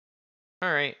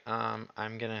All right,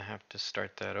 I'm gonna have to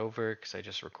start that over because I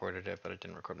just recorded it, but it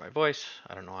didn't record my voice.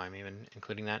 I don't know why I'm even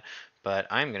including that, but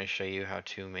I'm gonna show you how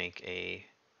to make a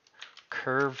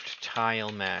curved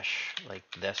tile mesh like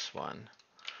this one.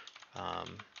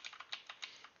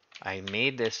 I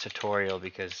made this tutorial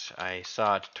because I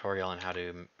saw a tutorial on how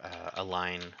to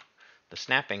align the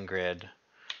snapping grid,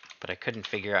 but I couldn't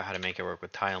figure out how to make it work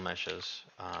with tile meshes,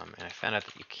 and I found out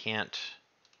that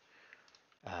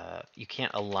you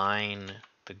can't align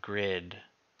the grid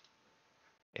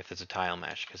if it's a tile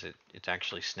mesh because it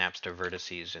actually snaps to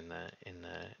vertices in the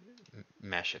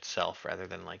mesh itself rather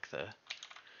than like the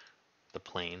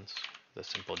planes, the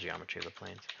simple geometry of the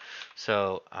planes.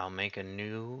 So I'll make a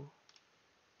new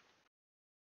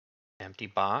empty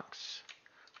box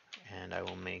and I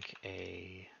will make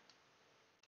a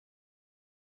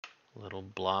little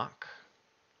block,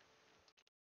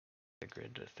 the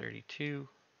grid to 32,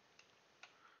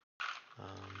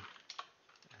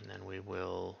 and then we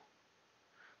will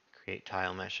create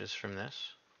tile meshes from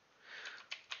this.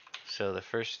 So the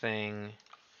first thing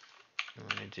I'm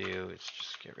going to do is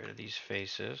just get rid of these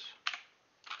faces.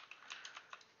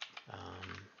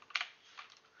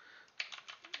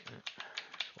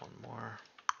 One more.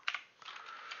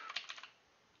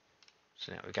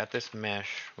 So now we got this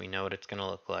mesh. We know what it's going to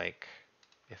look like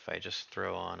if I just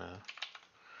throw on a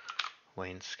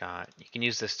wainscot. You can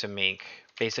use this to make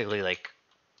basically like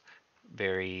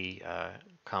very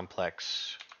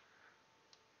complex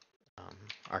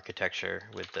architecture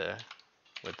with the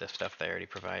stuff they already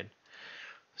provide.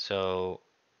 So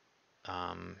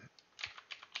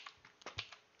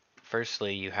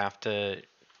firstly, you have to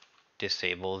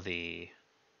disable the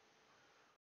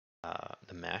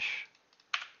mesh.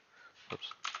 Oops.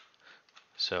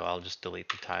 So I'll just delete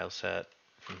the tile set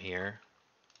from here.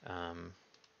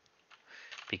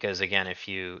 Because again, if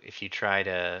you try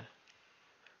to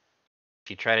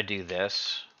do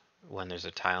this when there's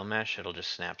a tile mesh, it'll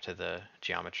just snap to the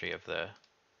geometry of the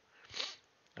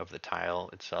tile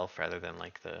itself rather than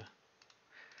like the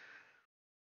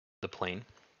plane.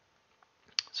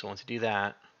 So once you do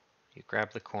that, you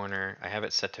grab the corner. I have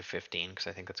it set to 15 because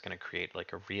I think that's going to create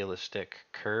like a realistic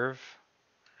curve.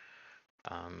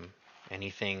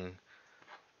 Anything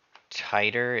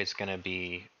tighter is going to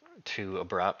be too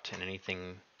abrupt, and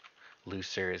anything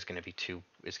looser is going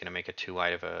to make it too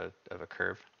wide of a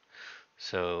curve.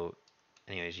 So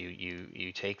anyways,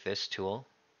 you take this tool,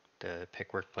 the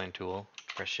pick work plane tool,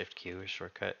 press Shift Q, a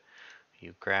shortcut.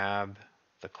 You grab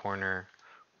the corner,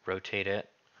 rotate it.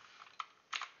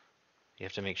 You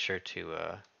have to make sure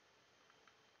to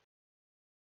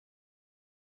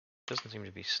doesn't seem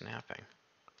to be snapping.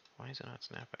 Why is it not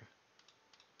snapping?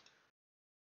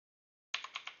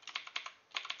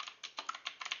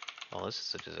 Well, this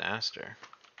is a disaster.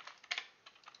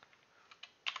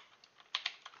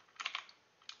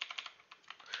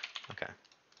 Okay,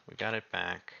 we got it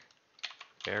back.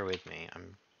 Bear with me.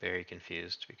 I'm very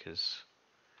confused because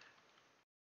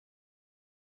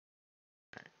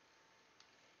all right.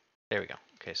 There we go.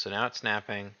 Okay, so now it's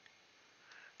snapping.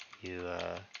 You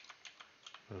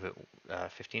move it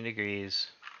 15 degrees,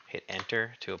 hit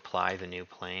enter to apply the new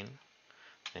plane,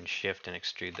 and shift and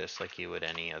extrude this like you would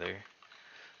any other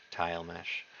tile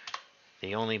mesh.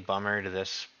 The only bummer to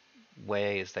this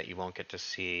way is that you won't get to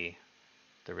see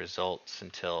the results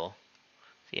until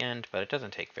the end, but it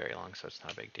doesn't take very long, so it's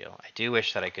not a big deal. I do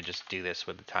wish that I could just do this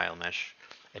with the tile mesh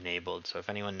enabled, so if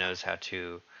anyone knows how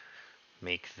to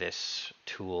make this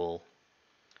tool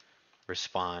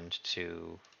respond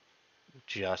to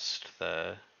just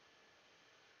the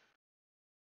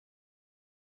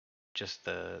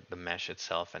mesh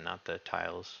itself and not the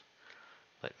tiles,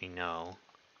 let me know.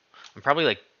 I'm probably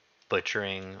like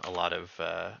butchering a lot of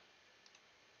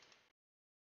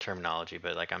terminology,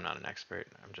 but like I'm not an expert.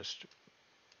 I'm just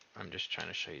trying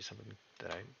to show you something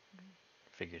that I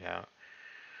figured out.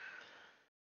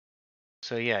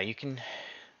 So yeah, you can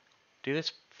do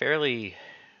this fairly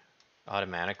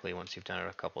automatically once you've done it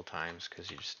a couple times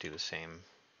because you just do the same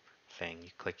thing.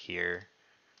 You click here,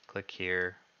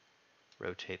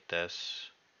 rotate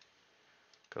this,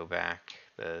 go back.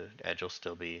 The edge will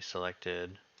still be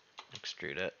selected.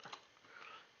 Extrude it. I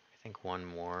think one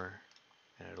more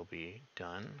and it'll be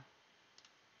done.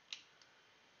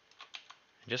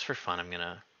 And just for fun, I'm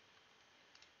gonna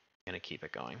keep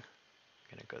it going. I'm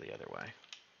gonna go the other way.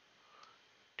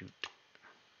 Doot.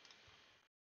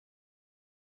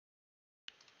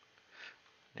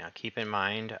 Now keep in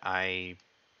mind,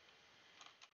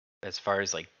 as far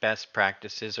as like best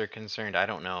practices are concerned, I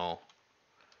don't know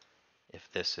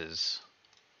if this is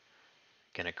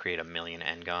gonna create a million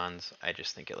n-gons. I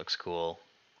just think it looks cool.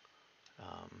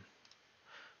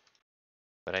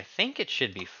 but I think it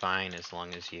should be fine as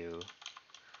long as you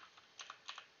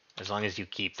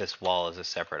keep this wall as a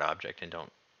separate object and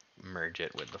don't merge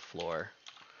it with the floor.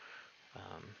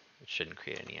 It shouldn't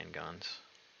create any n-gons.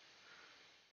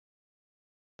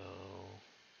 So,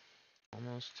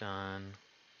 almost done.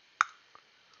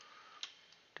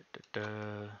 Da, da,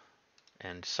 da.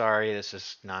 And sorry, this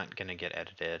is not going to get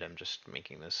edited. I'm just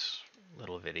making this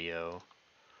little video.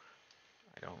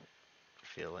 I don't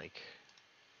feel like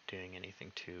doing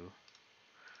anything too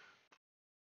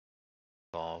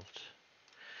involved.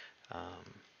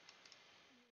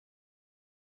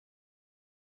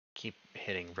 Keep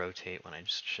hitting rotate when I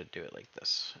just should do it like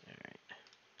this. All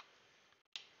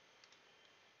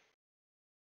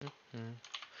right.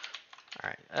 All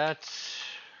right, that's,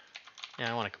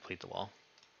 yeah, I want to complete the wall.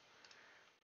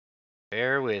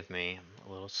 Bear with me, I'm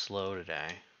a little slow today.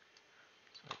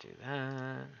 So I do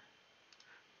that,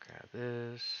 grab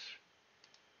this,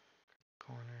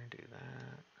 corner, do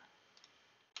that.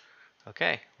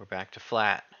 Okay, we're back to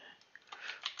flat.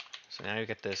 So now you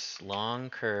get this long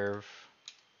curve.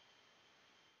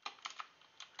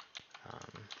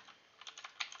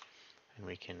 And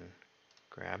we can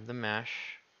grab the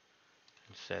mesh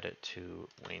and set it to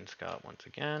wainscot once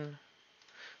again.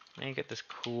 Now you get this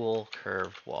cool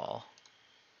curved wall.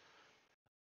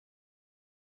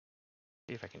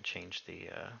 See if I can change the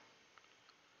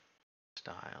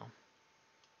style.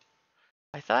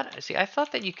 I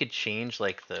thought that you could change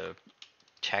like the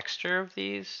texture of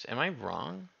these. Am I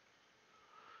wrong?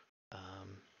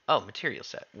 Oh, material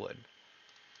set, wood.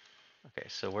 Okay,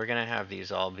 so we're gonna have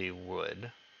these all be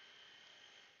wood.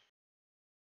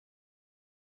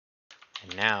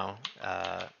 And now,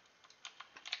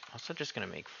 also just gonna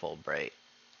make full bright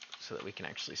so that we can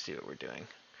actually see what we're doing.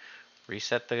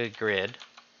 Reset the grid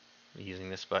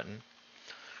using this button.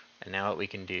 And now what we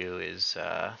can do is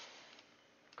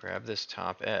grab this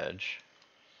top edge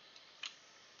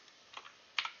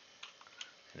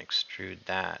and extrude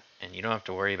that. And you don't have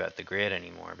to worry about the grid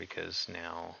anymore because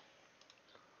now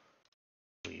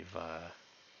we've,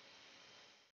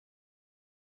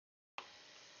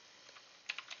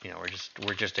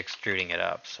 we're just extruding it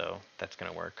up. So that's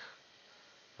going to work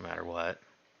no matter what.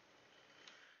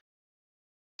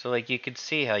 So like you could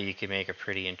see how you could make a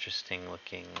pretty interesting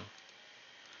looking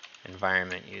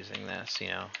environment using this, you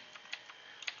know.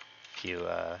 If you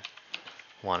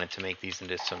wanted to make these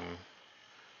into some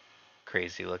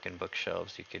crazy looking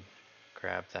bookshelves, you could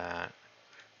grab that,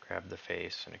 grab the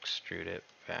face and extrude it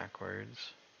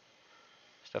backwards.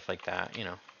 Stuff like that, you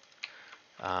know.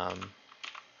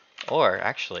 Or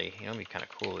actually, you know, what'd be kind of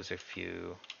cool is if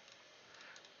you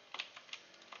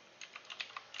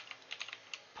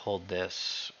pulled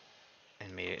this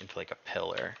and made it into like a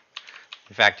pillar.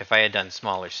 In fact, if I had done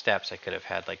smaller steps, I could have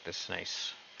had like this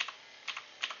nice.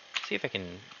 Let's see if I can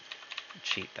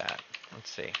cheat that.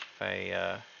 Let's see if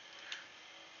I.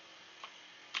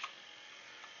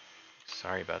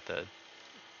 Sorry about the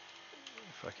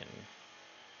fucking.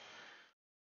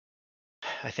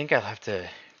 I think I'll have to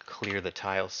clear the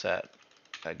tile set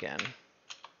again.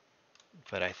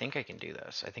 But I think I can do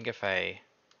this. I think if I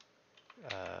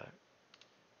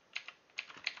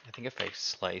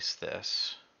slice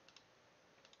this.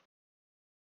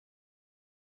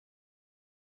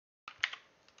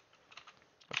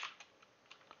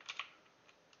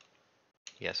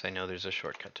 Yes, I know there's a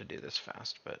shortcut to do this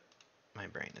fast, but my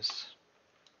brain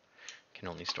can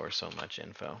only store so much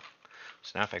info.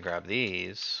 So now if I grab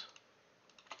these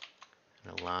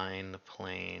and align the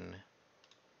plane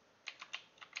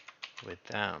with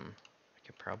them, I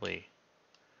could probably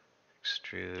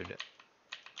extrude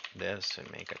this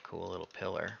and make a cool little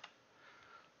pillar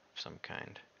of some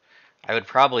kind. I would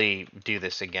probably do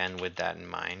this again with that in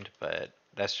mind, but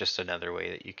that's just another way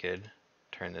that you could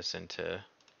turn this into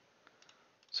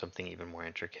something even more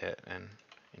intricate and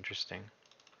interesting.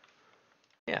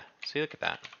 Yeah, see, look at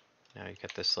that. Now you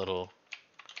get this little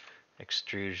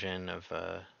extrusion of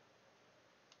a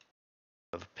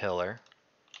pillar.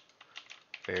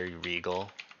 Very regal.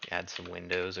 You add some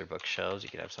windows or bookshelves, you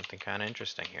could have something kind of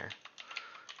interesting here.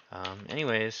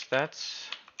 Anyways, that's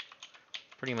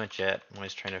pretty much it. I'm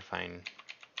always trying to find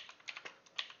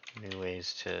new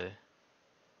ways to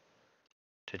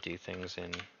do things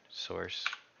in Source.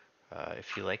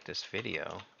 If you like this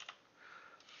video,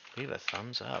 leave a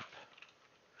thumbs up.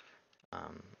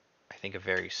 I think a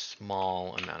very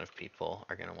small amount of people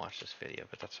are going to watch this video,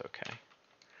 but that's okay.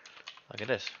 Look at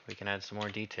this. We can add some more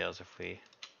details if we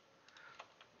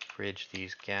bridge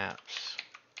these gaps.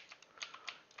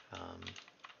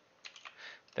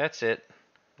 That's it.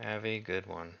 Have a good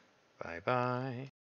one. Bye-bye.